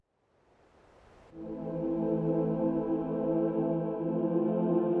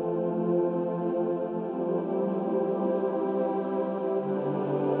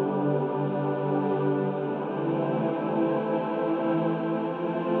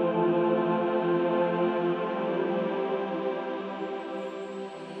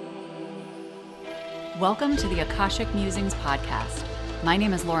Welcome to the Akashic Musings podcast. My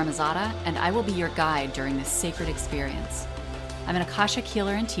name is Laura Mazzata, and I will be your guide during this sacred experience. I'm an Akashic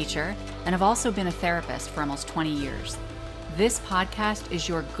healer and teacher, and have also been a therapist for almost 20 years. This podcast is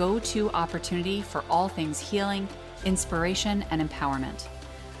your go-to opportunity for all things healing, inspiration, and empowerment.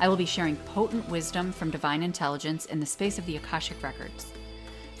 I will be sharing potent wisdom from divine intelligence in the space of the Akashic Records.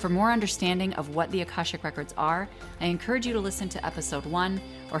 For more understanding of what the Akashic Records are, I encourage you to listen to episode 1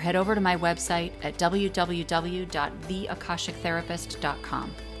 or head over to my website at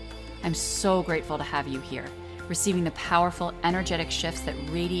www.theakashictherapist.com. I'm so grateful to have you here, receiving the powerful, energetic shifts that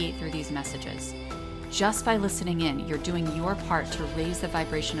radiate through these messages. Just by listening in, you're doing your part to raise the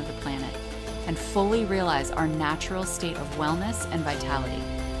vibration of the planet and fully realize our natural state of wellness and vitality.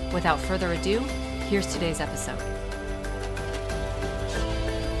 Without further ado, here's today's episode.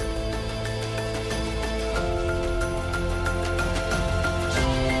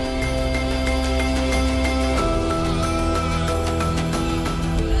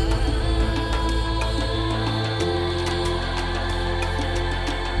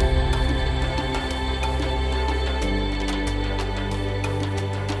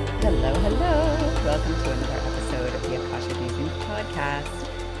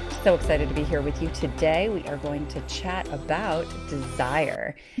 So excited to be here with you today. We are going to chat about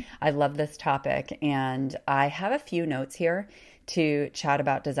desire. I love this topic, and I have a few notes here to chat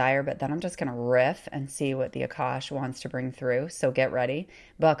about desire, but then I'm just going to riff and see what the Akash wants to bring through. So get ready,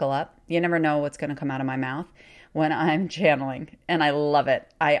 buckle up. You never know what's going to come out of my mouth when I'm channeling, and I love it.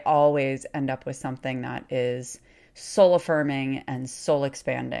 I always end up with something that is soul affirming and soul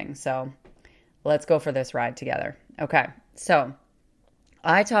expanding. So let's go for this ride together. Okay, so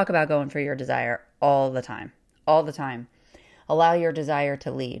I talk about going for your desire all the time. Allow your desire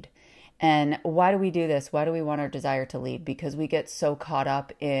to lead. And why do we do this? Why do we want our desire to lead? Because we get so caught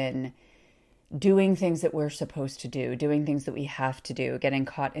up in doing things that we're supposed to do, doing things that we have to do, getting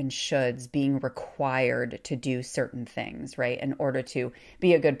caught in shoulds, being required to do certain things, right? In order to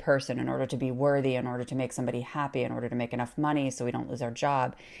be a good person, in order to be worthy, in order to make somebody happy, in order to make enough money so we don't lose our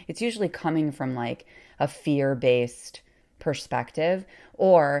job. It's usually coming from like a fear-based perspective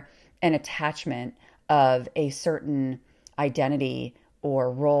or an attachment of a certain identity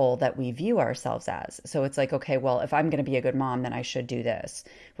or role that we view ourselves as. So it's like, okay, well, if I'm going to be a good mom, then I should do this,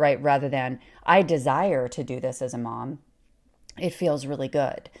 right? Rather than I desire to do this as a mom. It feels really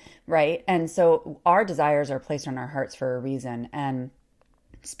good, right? And so our desires are placed on our hearts for a reason. And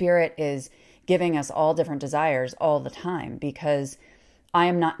Spirit is giving us all different desires all the time, because I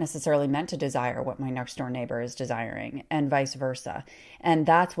am not necessarily meant to desire what my next door neighbor is desiring, and vice versa. And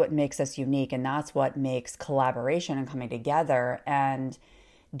that's what makes us unique. And that's what makes collaboration and coming together and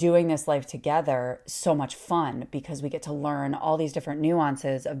doing this life together so much fun, because we get to learn all these different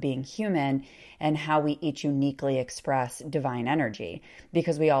nuances of being human and how we each uniquely express divine energy,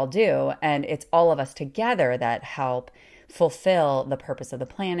 because we all do. And it's all of us together that help fulfill the purpose of the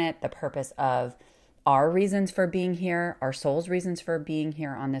planet, the purpose of our reasons for being here, our soul's reasons for being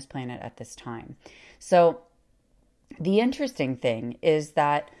here on this planet at this time. So the interesting thing is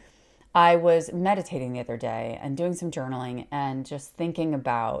that I was meditating the other day and doing some journaling and just thinking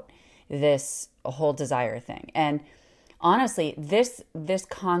about this whole desire thing. And honestly, this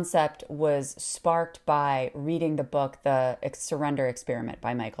concept was sparked by reading the book, The Surrender Experiment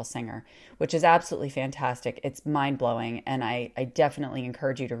by Michael Singer, which is absolutely fantastic. It's mind-blowing, and I definitely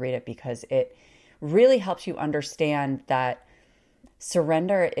encourage you to read it, because it really helps you understand that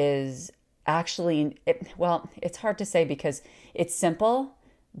surrender is actually, it's hard to say because it's simple,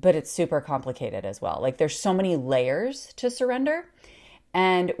 but it's super complicated as well. Like there's so many layers to surrender,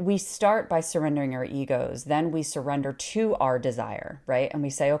 and we start by surrendering our egos. Then we surrender to our desire, right? And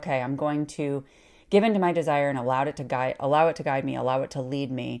we say, okay, I'm going to give into my desire and allow it to guide me, allow it to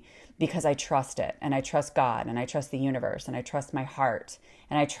lead me, because I trust it, and I trust God, and I trust the universe, and I trust my heart,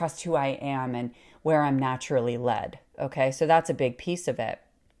 and I trust who I am and where I'm naturally led. Okay, so that's a big piece of it.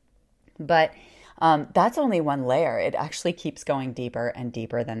 But that's only one layer. It actually keeps going deeper and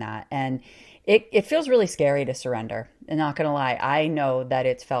deeper than that. And it feels really scary to surrender. I'm not going to lie. I know that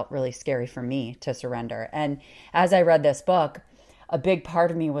it's felt really scary for me to surrender. And as I read this book, a big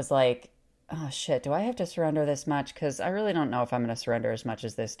part of me was like, oh shit, do I have to surrender this much? Because I really don't know if I'm going to surrender as much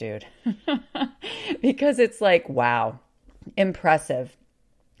as this dude. Because it's like, wow, impressive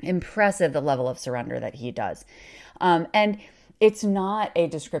the level of surrender that he does. And it's not a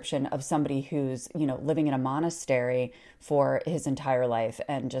description of somebody who's, living in a monastery for his entire life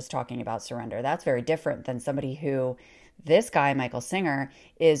and just talking about surrender. That's very different than somebody who, this guy, Michael Singer,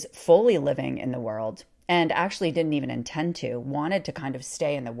 is fully living in the world and actually didn't even intend to, wanted to kind of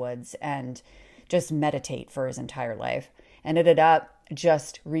stay in the woods and just meditate for his entire life and ended up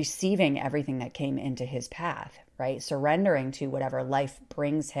just receiving everything that came into his path, right? Surrendering to whatever life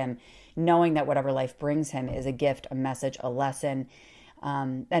brings him, knowing that whatever life brings him is a gift, a message, a lesson,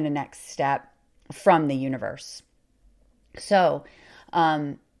 and a next step from the universe. So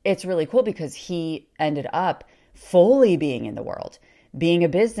it's really cool because he ended up fully being in the world, being a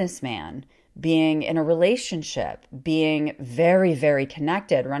businessman, being in a relationship, being very, very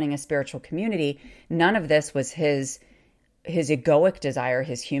connected, running a spiritual community. None of this was his egoic desire,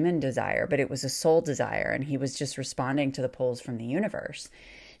 his human desire, but it was a soul desire, and he was just responding to the pulls from the universe.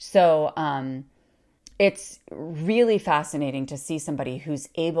 So it's really fascinating to see somebody who's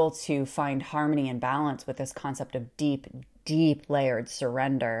able to find harmony and balance with this concept of deep, deep layered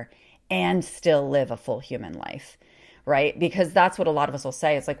surrender and still live a full human life, right? Because that's what a lot of us will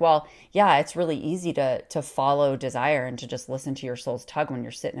say. It's like, well, yeah, it's really easy to follow desire and to just listen to your soul's tug when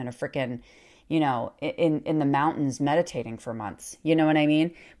you're sitting in a freaking, in the mountains meditating for months. You know what I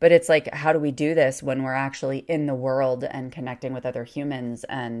mean? But it's like, how do we do this when we're actually in the world and connecting with other humans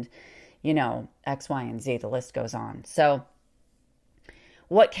and, X, Y, and Z, the list goes on. So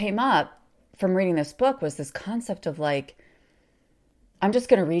what came up from reading this book was this concept of like, I'm just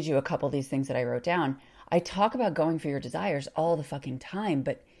going to read you a couple of these things that I wrote down. I talk about going for your desires all the fucking time,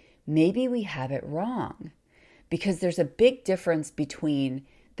 but maybe we have it wrong because there's a big difference between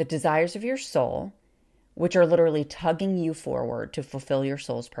the desires of your soul, which are literally tugging you forward to fulfill your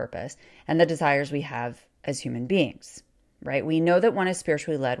soul's purpose, and the desires we have as human beings, right? We know that one is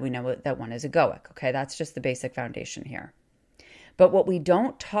spiritually led. We know that one is egoic. Okay. That's just the basic foundation here. But what we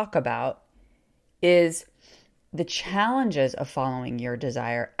don't talk about is the challenges of following your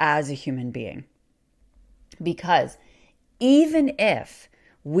desire as a human being. Because even if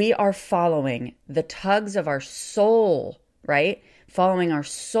we are following the tugs of our soul, right? Following our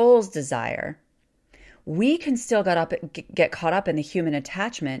soul's desire, we can still get caught up in the human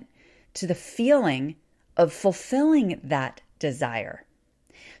attachment to the feeling of fulfilling that desire.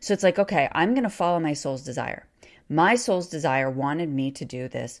 So it's like, okay, I'm going to follow my soul's desire. My soul's desire wanted me to do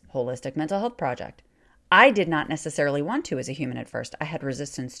this holistic mental health project. I did not necessarily want to as a human at first. I had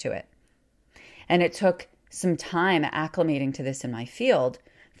resistance to it. And it took some time acclimating to this in my field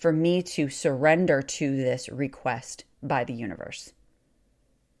for me to surrender to this request by the universe.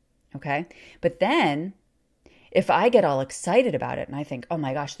 Okay? But then if I get all excited about it and I think, oh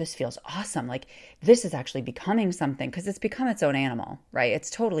my gosh, this feels awesome. Like this is actually becoming something because it's become its own animal, right? It's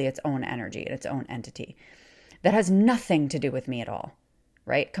totally its own energy and its own entity that has nothing to do with me at all,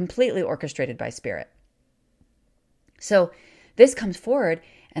 right? Completely orchestrated by spirit. So this comes forward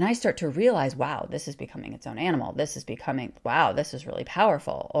and I start to realize, wow, this is becoming its own animal. This is becoming, wow, this is really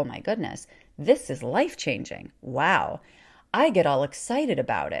powerful. Oh my goodness. This is life-changing. Wow. I get all excited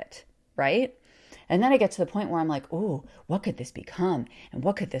about it, right? And then I get to the point where I'm like, ooh, what could this become? And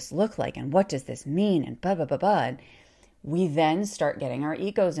what could this look like? And what does this mean? And blah, blah, blah, blah. And we then start getting our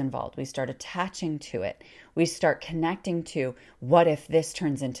egos involved. We start attaching to it. We start connecting to what if this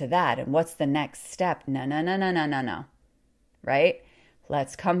turns into that? And what's the next step? No, no, no, no, no, no, no. Right?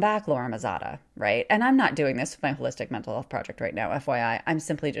 Let's come back, Laura Mazzata, right? And I'm not doing this with my holistic mental health project right now, FYI. I'm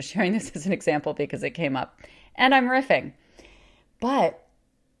simply just sharing this as an example because it came up and I'm riffing. But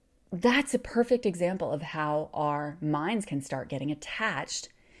that's a perfect example of how our minds can start getting attached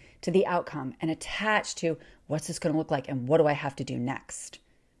to the outcome and attached to what's this going to look like and what do I have to do next,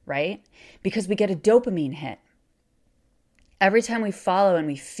 right? Because we get a dopamine hit. Every time we follow and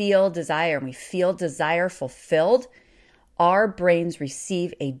we feel desire and we feel desire fulfilled, our brains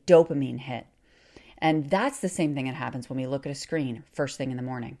receive a dopamine hit. And that's the same thing that happens when we look at a screen first thing in the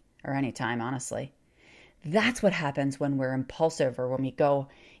morning or anytime, honestly. That's what happens when we're impulsive or when we go,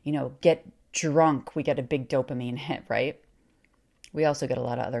 get drunk, we get a big dopamine hit, right? We also get a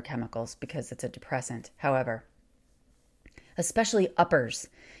lot of other chemicals because it's a depressant. However, especially uppers,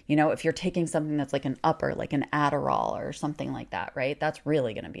 if you're taking something that's like an upper, like an Adderall or something like that, right? That's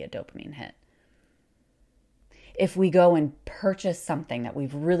really going to be a dopamine hit. If we go and purchase something that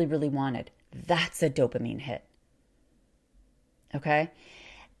we've really, really wanted, that's a dopamine hit. Okay?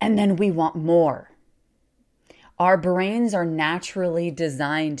 And then we want more. Our brains are naturally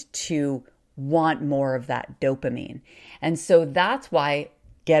designed to want more of that dopamine. And so that's why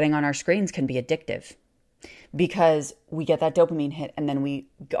getting on our screens can be addictive, because we get that dopamine hit and then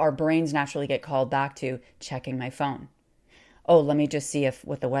our brains naturally get called back to checking my phone. Oh, let me just see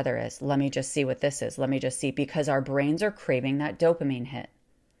what the weather is. Let me just see what this is. Let me just see, because our brains are craving that dopamine hit.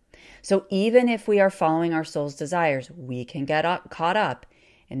 So even if we are following our soul's desires, we can get caught up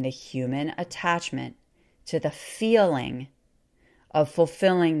in the human attachment to the feeling of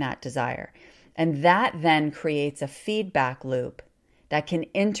fulfilling that desire. And that then creates a feedback loop that can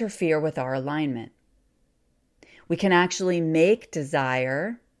interfere with our alignment. We can actually make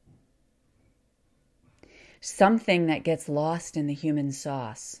desire something that gets lost in the human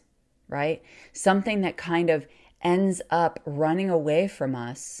sauce, right? Something that kind of ends up running away from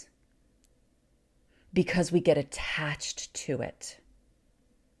us because we get attached to it.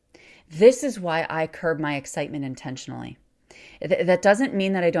 This is why I curb my excitement intentionally. That doesn't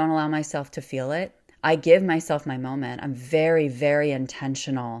mean that I don't allow myself to feel it. I give myself my moment. I'm very, very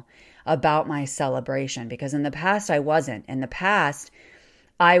intentional about my celebration because in the past I wasn't. In the past,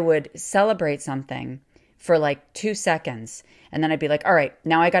 I would celebrate something for like 2 seconds and then I'd be like, all right,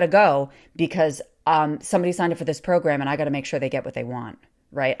 now I got to go because somebody signed up for this program and I got to make sure they get what they want,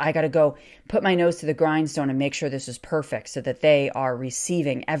 right? I got to go put my nose to the grindstone and make sure this is perfect so that they are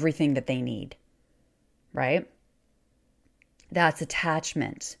receiving everything that they need, right? That's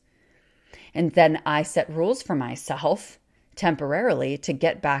attachment. And then I set rules for myself temporarily to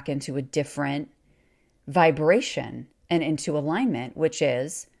get back into a different vibration and into alignment, which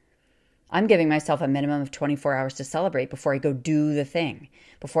is I'm giving myself a minimum of 24 hours to celebrate before I go do the thing,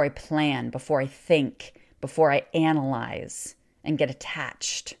 before I plan, before I think, before I analyze and get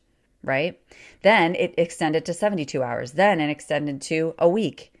attached, right? Then it extended to 72 hours. Then it extended to a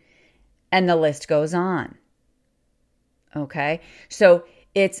week. And the list goes on. Okay? So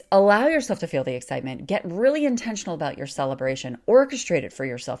it's allow yourself to feel the excitement. Get really intentional about your celebration. Orchestrate it for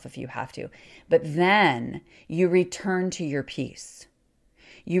yourself if you have to. But then you return to your peace.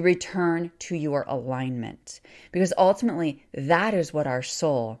 You return to your alignment. Because ultimately, that is what our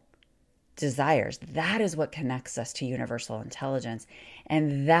soul desires. That is what connects us to universal intelligence.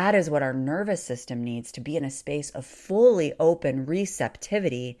 And that is what our nervous system needs to be in a space of fully open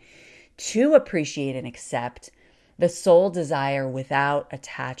receptivity to appreciate and accept the soul desire without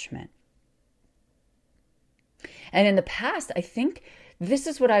attachment. And in the past, I think this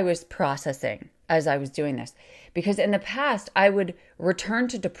is what I was processing as I was doing this. Because in the past, I would return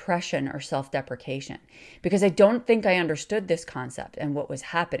to depression or self-deprecation because I don't think I understood this concept and what was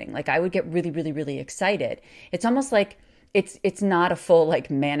happening. Like I would get really, really, really excited. It's almost like it's not a full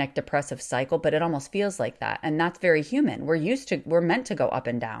like manic depressive cycle, but it almost feels like that. And that's very human. We're meant to go up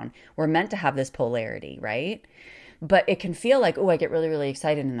and down. We're meant to have this polarity, right? But it can feel like, oh, I get really, really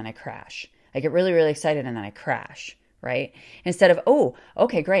excited and then I crash. I get really, really excited and then I crash, right? Instead of, oh,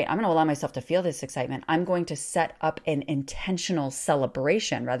 okay, great. I'm going to allow myself to feel this excitement. I'm going to set up an intentional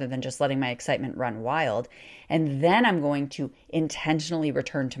celebration rather than just letting my excitement run wild. And then I'm going to intentionally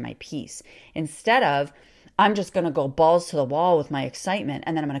return to my peace. Instead of, I'm just going to go balls to the wall with my excitement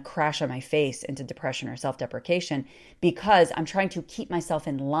and then I'm going to crash on my face into depression or self-deprecation because I'm trying to keep myself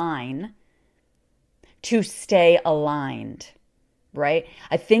in line to stay aligned, right?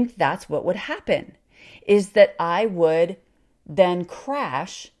 I think that's what would happen, is that I would then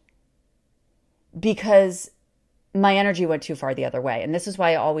crash because my energy went too far the other way. And this is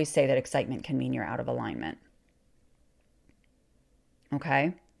why I always say that excitement can mean you're out of alignment.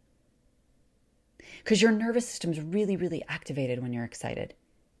 Okay? Because your nervous system is really, really activated when you're excited.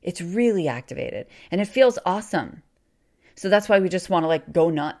 It's really activated and it feels awesome. So that's why we just want to like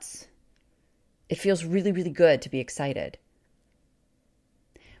go nuts. It feels really, really good to be excited.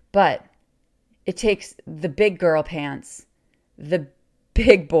 But it takes the big girl pants, the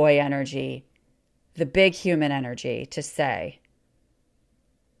big boy energy, the big human energy to say,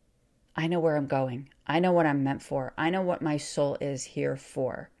 I know where I'm going. I know what I'm meant for. I know what my soul is here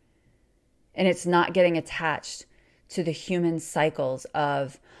for. And it's not getting attached to the human cycles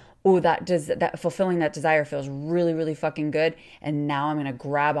of, oh, that fulfilling that desire feels really, really fucking good. And now I'm going to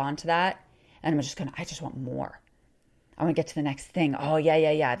grab onto that. And I just want more. I want to get to the next thing. Oh,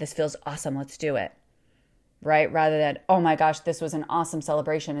 yeah. This feels awesome. Let's do it. Right? Rather than, oh my gosh, this was an awesome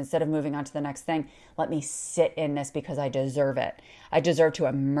celebration. Instead of moving on to the next thing, let me sit in this because I deserve it. I deserve to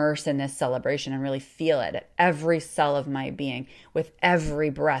immerse in this celebration and really feel it at every cell of my being. With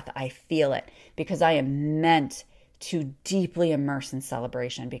every breath, I feel it because I am meant to deeply immerse in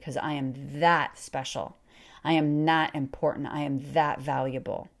celebration because I am that special. I am that important. I am that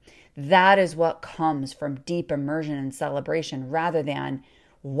valuable. That is what comes from deep immersion and celebration rather than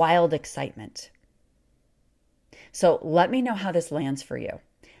wild excitement. So let me know how this lands for you.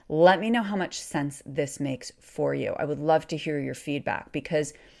 Let me know how much sense this makes for you. I would love to hear your feedback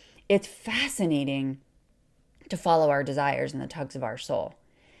because it's fascinating to follow our desires and the tugs of our soul.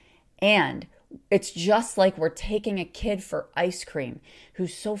 And it's just like we're taking a kid for ice cream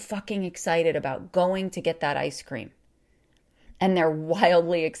who's so fucking excited about going to get that ice cream. And they're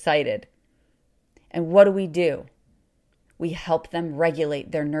wildly excited. And what do? We help them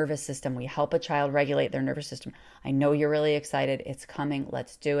regulate their nervous system. We help a child regulate their nervous system. I know you're really excited. It's coming.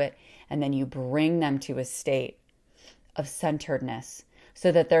 Let's do it. And then you bring them to a state of centeredness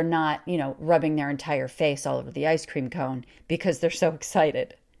so that they're not, rubbing their entire face all over the ice cream cone because they're so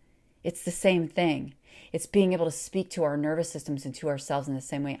excited. It's the same thing. It's being able to speak to our nervous systems and to ourselves in the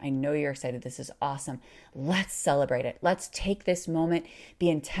same way. I know you're excited. This is awesome. Let's celebrate it. Let's take this moment,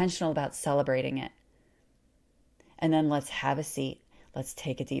 be intentional about celebrating it. And then let's have a seat. Let's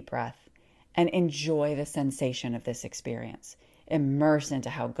take a deep breath and enjoy the sensation of this experience. Immerse into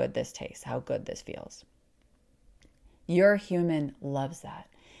how good this tastes, how good this feels. Your human loves that.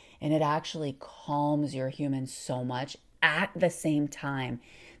 And it actually calms your human so much at the same time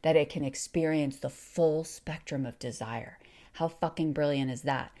that it can experience the full spectrum of desire. How fucking brilliant is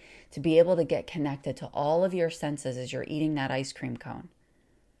that? To be able to get connected to all of your senses as you're eating that ice cream cone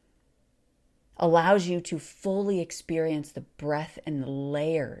allows you to fully experience the breadth and the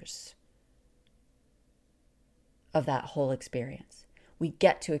layers of that whole experience. We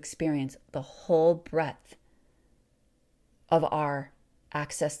get to experience the whole breadth of our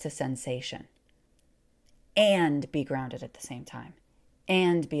access to sensation and be grounded at the same time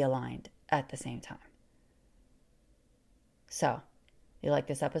and be aligned at the same time. So, you like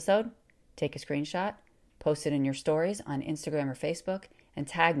this episode? Take a screenshot, post it in your stories on Instagram or Facebook, and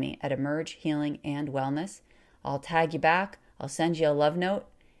tag me at Emerge Healing and Wellness. I'll tag you back. I'll send you a love note,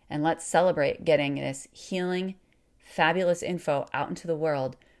 and let's celebrate getting this healing, fabulous info out into the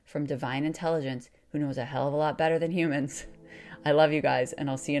world from divine intelligence who knows a hell of a lot better than humans. I love you guys, and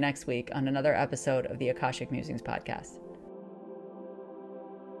I'll see you next week on another episode of the Akashic Musings podcast.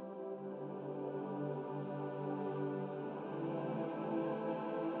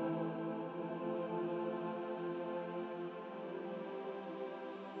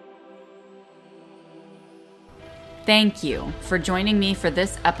 Thank you for joining me for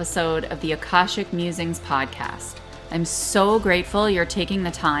this episode of the Akashic Musings podcast. I'm so grateful you're taking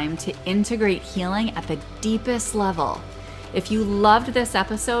the time to integrate healing at the deepest level. If you loved this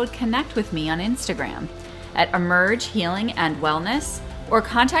episode, connect with me on Instagram at Emerge Healing and Wellness, or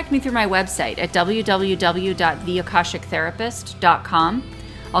contact me through my website at www.theakashictherapist.com.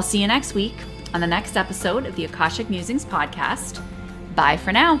 I'll see you next week on the next episode of the Akashic Musings podcast. Bye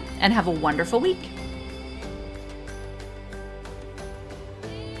for now, and have a wonderful week.